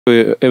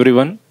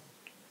Everyone.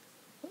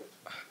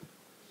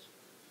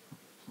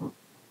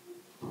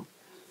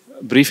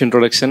 Brief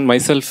introduction.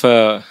 Myself,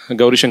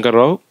 Gouri Shankar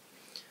Rao.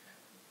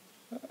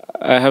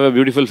 I have a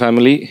beautiful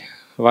family,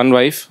 one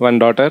wife, one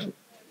daughter,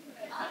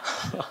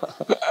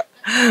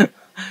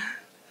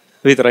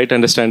 with right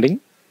understanding.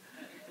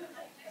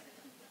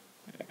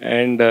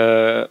 And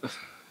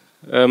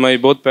my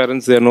both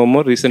parents, they are no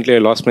more. Recently, I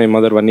lost my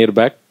mother 1 year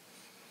back.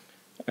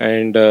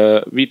 And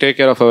we take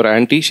care of our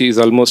auntie. She is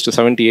almost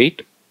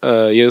 78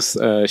 years.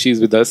 She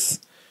is with us.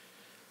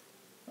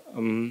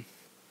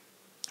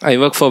 I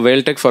work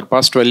for Tech for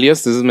past 12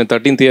 years. This is my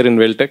 13th year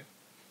in Tech.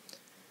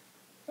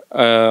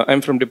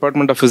 I'm from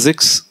Department of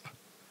Physics.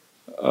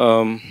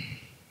 So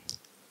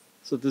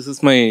this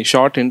is my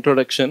short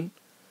introduction.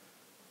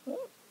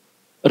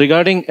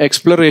 Regarding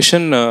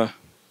exploration, I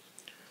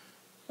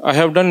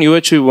have done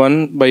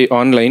UHV-I by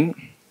online.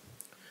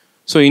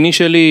 So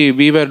initially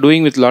we were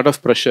doing with a lot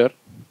of pressure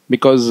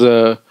because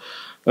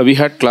we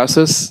had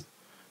classes.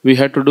 We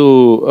had to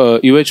do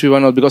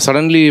UHV-I because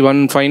suddenly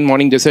one fine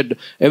morning they said,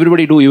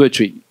 everybody do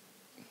UHV.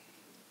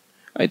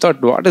 I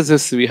thought, what is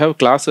this? We have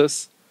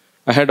classes.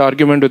 I had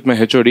argument with my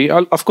HOD.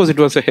 Of course, it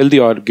was a healthy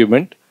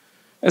argument.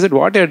 I said,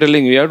 what are you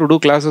telling? We have to do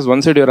classes.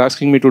 One side you're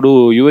asking me to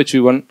do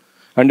UHV-I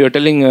and you're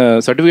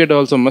telling certificate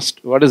also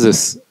must. What is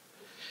this?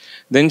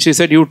 Then she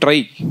said, you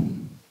try.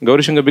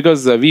 Gouri Shankar,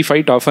 because we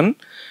fight often.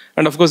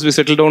 And of course, we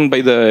settle down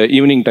by the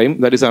evening time.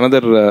 That is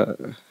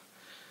another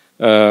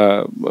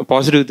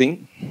positive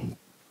thing.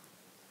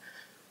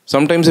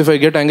 Sometimes if I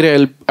get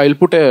angry, I'll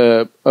put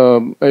a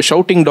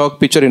shouting dog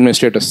picture in my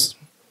status.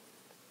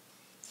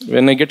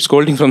 When I get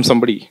scolding from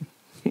somebody,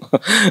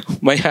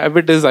 my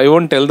habit is I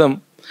won't tell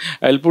them.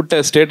 I'll put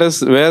a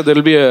status where there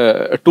will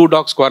be two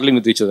dogs quarreling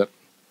with each other.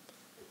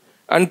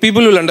 And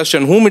people will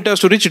understand whom it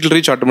has to reach, it will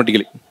reach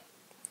automatically.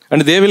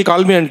 And they will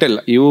call me and tell,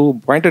 you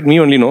pointed me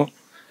only, no?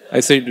 I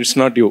said, it's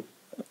not you.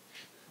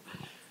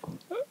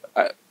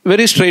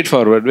 Very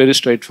straightforward, very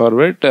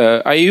straightforward.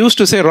 I used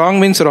to say wrong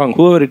means wrong,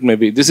 whoever it may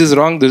be. This is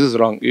wrong, this is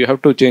wrong. You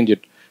have to change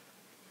it.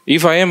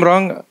 If I am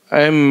wrong,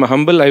 I am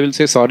humble. I will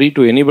say sorry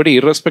to anybody,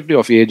 irrespective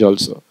of age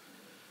also.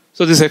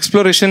 So this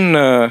exploration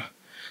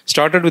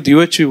started with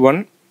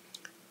UHV-I.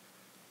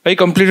 I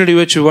completed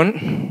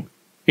UHV-I.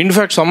 In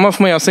fact, some of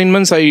my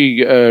assignments,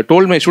 I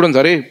told my students,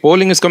 Arey,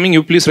 polling is coming,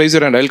 you please raise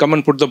your hand. I'll come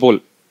and put the poll.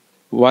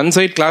 One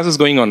side class is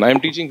going on. I am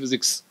teaching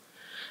physics.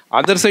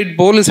 Other side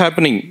poll is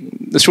happening.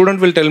 The student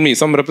will tell me,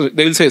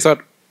 they will say, sir,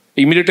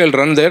 immediately I'll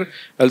run there,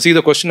 I'll see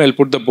the question, I'll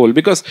put the poll.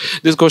 Because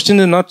this question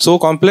is not so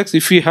complex.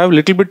 If we have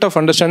little bit of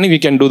understanding, we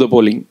can do the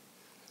polling.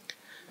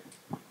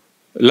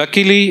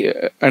 Luckily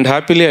and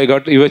happily, I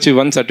got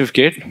UHV-I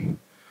certificate.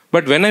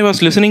 But when I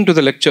was listening to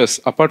the lectures,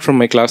 apart from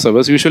my class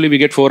hours, usually we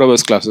get 4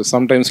 hours classes.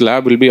 Sometimes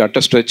lab will be at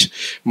a stretch,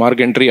 mark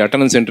entry,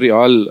 attendance entry,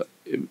 all.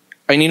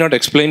 I need not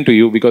explain to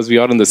you because we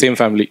are in the same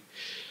family.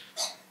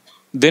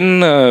 Then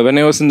when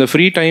I was in the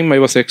free time, I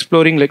was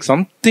exploring like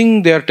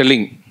something they are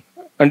telling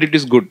and it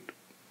is good.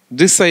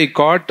 This I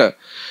caught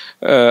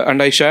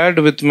and I shared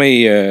with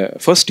my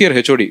first year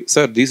HOD.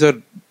 Sir, these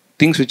are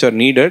things which are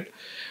needed,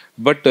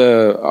 but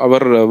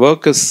our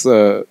work is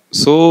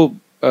so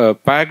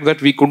packed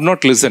that we could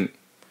not listen.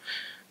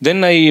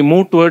 Then I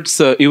moved towards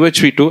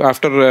UHV-II.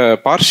 After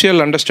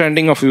partial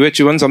understanding of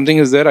UHV-I, something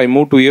is there, I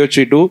moved to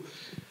UHV-II.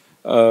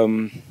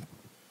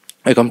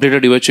 I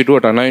completed UHV-II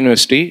at Anna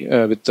University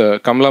with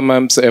Kamala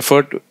ma'am's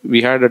effort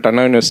we had at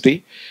Anna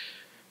University.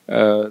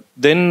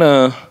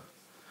 Then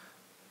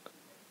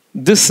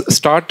this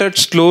started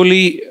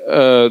slowly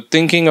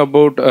thinking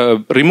about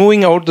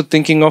removing out the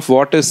thinking of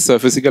what is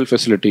physical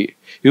facility.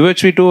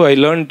 UHV-II, I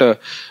learned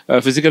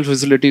physical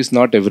facility is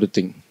not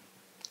everything.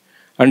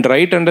 And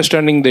right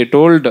understanding, they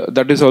told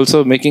that is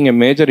also making a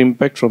major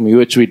impact from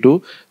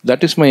UHV-II.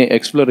 That is my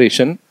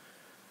exploration.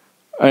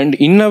 And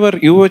in our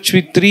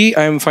UHV-III,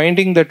 I am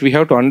finding that we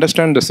have to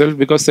understand the self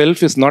because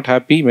self is not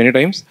happy many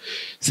times.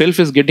 Self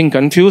is getting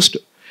confused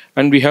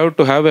and we have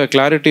to have a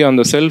clarity on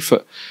the self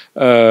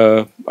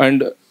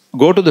and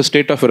go to the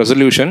state of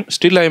resolution.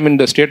 Still, I am in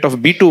the state of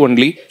B2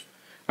 only.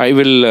 I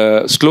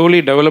will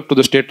slowly develop to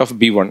the state of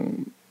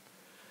B1.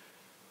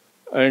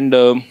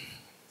 And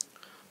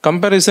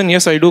comparison,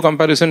 yes, I do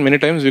comparison many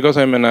times because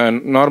I am a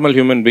normal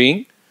human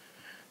being.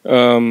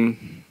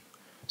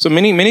 So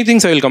many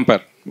things I will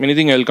compare. Many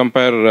things I will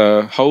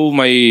compare how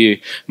my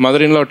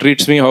mother-in-law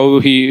treats me, how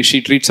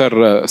she treats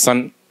her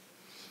son,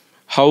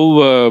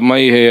 how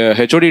my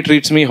HOD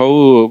treats me,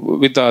 how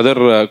with the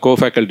other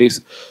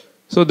co-faculties.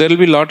 So there will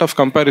be a lot of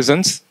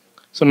comparisons.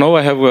 So now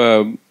I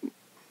have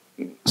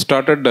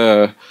started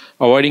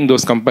avoiding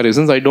those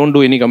comparisons. I don't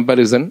do any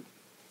comparison.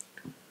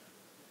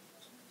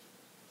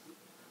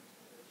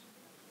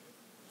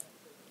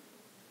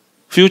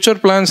 Future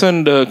plans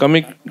and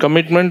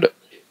commitment,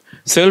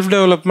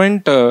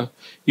 self-development,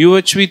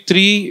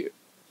 UHV-III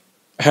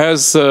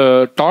has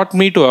taught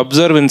me to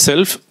observe in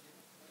self.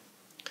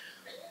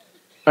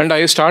 And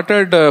I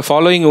started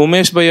following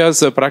Umesh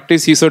Bhaiya's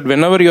practice. He said,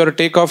 whenever you are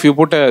take off, you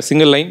put a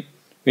single line.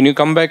 When you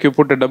come back, you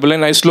put a double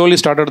line. I slowly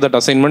started that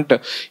assignment.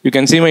 You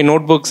can see my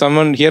notebook.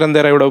 Someone here and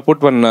there, I would have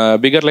put one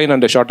bigger line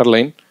and a shorter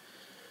line.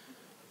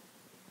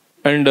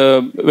 And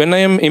when I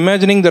am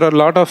imagining, there are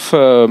a lot of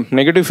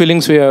negative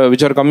feelings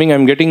which are coming.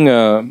 I'm getting,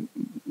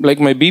 like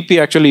my BP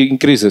actually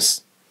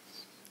increases.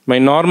 My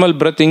normal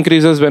breath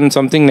increases when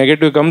something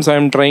negative comes.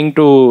 I'm trying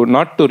to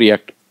not to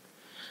react.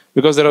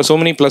 Because there are so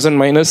many plus and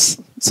minus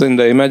in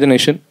the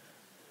imagination.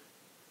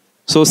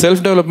 So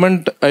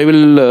self-development, I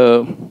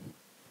will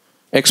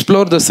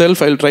explore the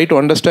self. I'll try to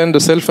understand the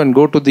self and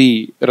go to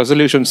the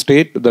resolution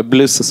state, the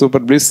bliss, super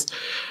bliss.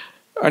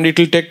 And it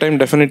will take time,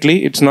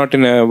 definitely. It's not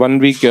in a 1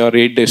 week or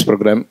 8 days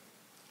program.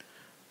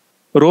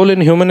 Role in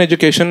human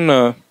education.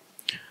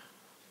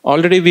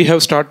 Already we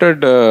have started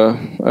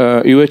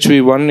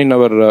UHV-I in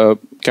our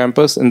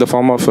campus in the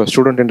form of a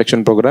student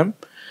induction program.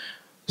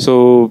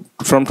 So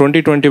from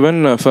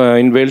 2021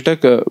 in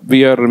Vailtech,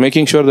 we are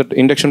making sure that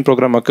induction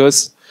program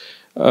occurs.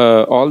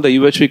 All the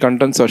UHV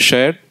contents are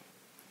shared.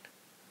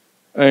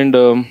 And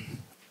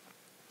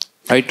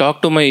I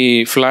talk to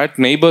my flat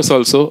neighbors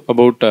also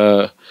about,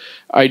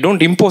 I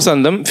don't impose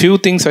on them. Few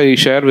things I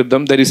share with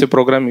them. There is a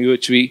program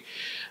UHV.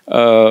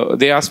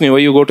 They ask me, why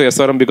you go to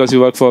SRM? Because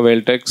you work for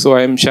Vailtech. So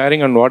I am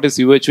sharing on what is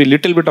UHV,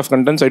 little bit of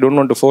contents. I don't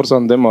want to force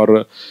on them,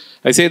 or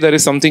I say there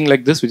is something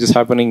like this which is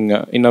happening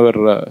in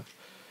our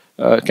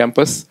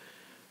campus.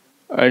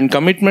 And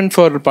commitment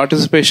for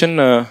participation,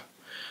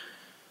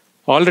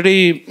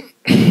 already,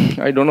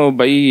 I don't know,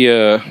 by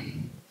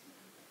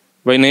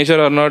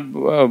nature or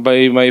not,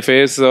 by my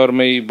face or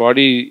my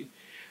body,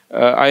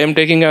 I am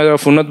taking a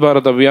Unnat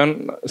Bharat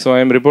Abhiyan. So I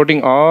am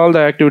reporting all the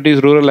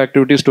activities, rural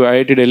activities to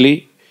IIT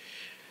Delhi.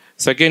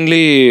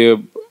 Secondly,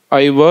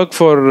 I work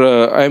for,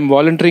 I am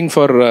volunteering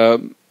for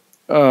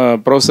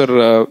Professor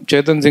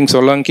Chetan Singh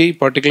Solanki,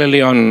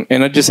 particularly on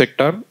energy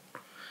sector.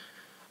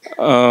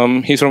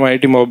 He's from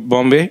IIT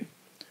Bombay.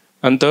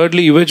 And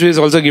thirdly, UHV is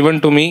also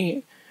given to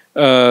me,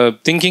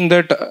 thinking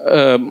that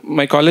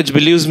my college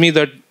believes me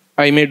that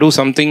I may do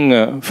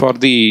something for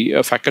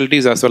the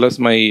faculties as well as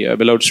my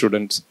beloved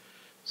students.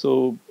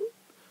 So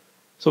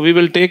we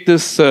will take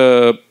this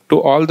to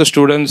all the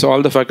students,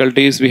 all the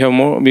faculties. We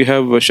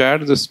have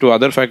shared this to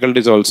other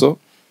faculties also.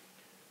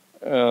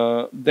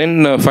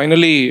 Then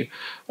finally,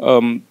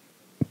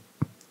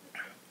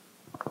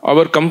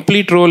 our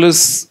complete role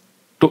is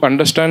to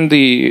understand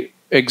the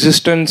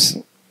existence,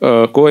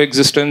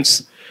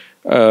 coexistence,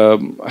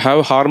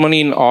 have harmony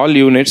in all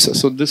units.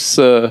 So this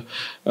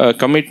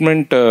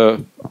commitment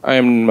I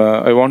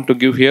want to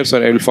give here.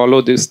 So I will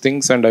follow these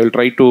things and I will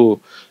try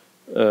to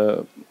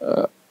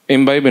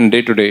imbibe in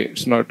day to day.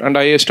 It's not, and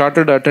I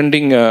started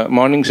attending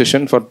morning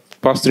session for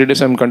past 3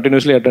 days. I'm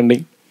continuously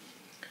attending.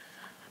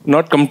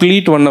 Not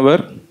complete 1 hour,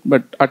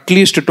 but at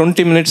least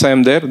 20 minutes I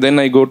am there. Then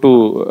I go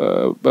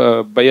to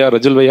Bhaiya,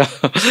 Rajul Bhaiya.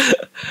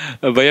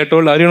 Bhaiya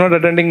told, are you not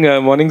attending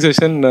morning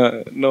session?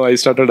 No, I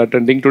started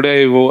attending.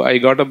 Today I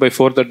got up by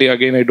 4:30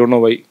 again. I don't know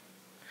why.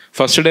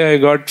 First day I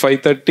got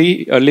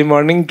 5:30 early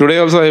morning. Today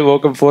also I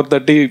woke up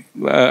 4:30.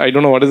 I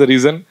don't know what is the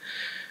reason.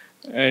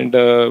 And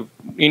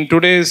in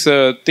today's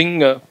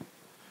thing,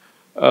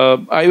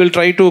 I will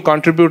try to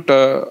contribute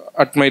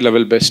at my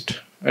level best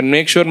and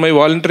make sure my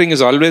volunteering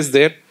is always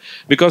there.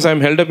 Because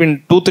I'm held up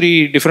in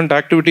 2-3 different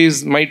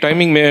activities, my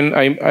timing,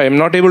 I am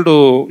not able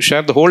to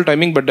share the whole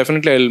timing, but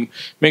definitely I'll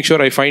make sure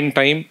I find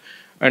time.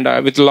 And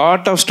with a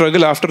lot of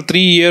struggle, after 3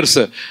 years,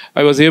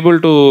 I was able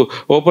to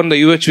open the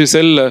UHV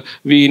cell.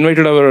 We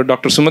invited our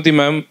Dr. Sumati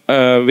ma'am.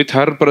 With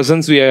her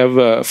presence, we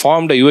have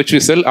formed a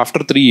UHV cell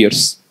after 3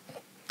 years.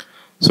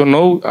 So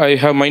now I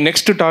have my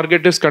next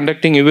target is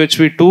conducting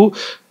UHV-II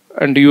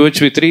and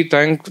UHV-III.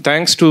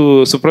 Thanks to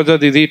Supraja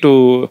Didi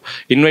to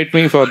invite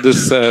me for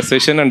this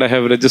session, and I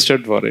have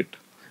registered for it.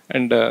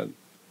 And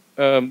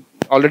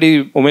already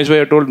Umesh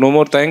Bhaiya told no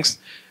more thanks.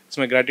 It's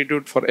my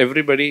gratitude for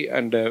everybody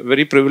and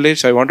very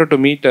privileged. I wanted to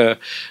meet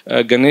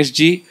Ganesh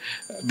ji.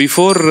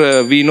 Before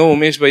we know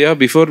Umesh Bhaiya,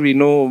 before we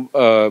know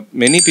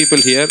many people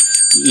here,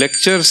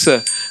 lectures,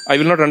 I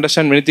will not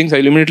understand many things.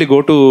 I'll immediately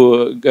go to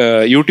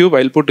YouTube.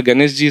 I'll put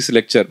Ganesh ji's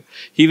lecture.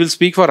 He will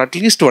speak for at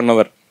least 1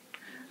 hour.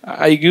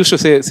 I used to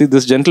say, see,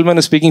 this gentleman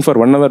is speaking for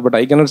 1 hour, but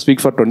I cannot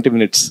speak for 20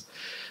 minutes.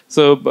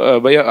 So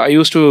Bhaiya, I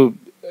used to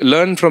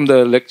learn from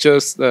the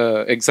lectures,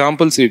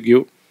 examples you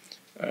give.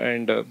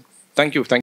 And thank you.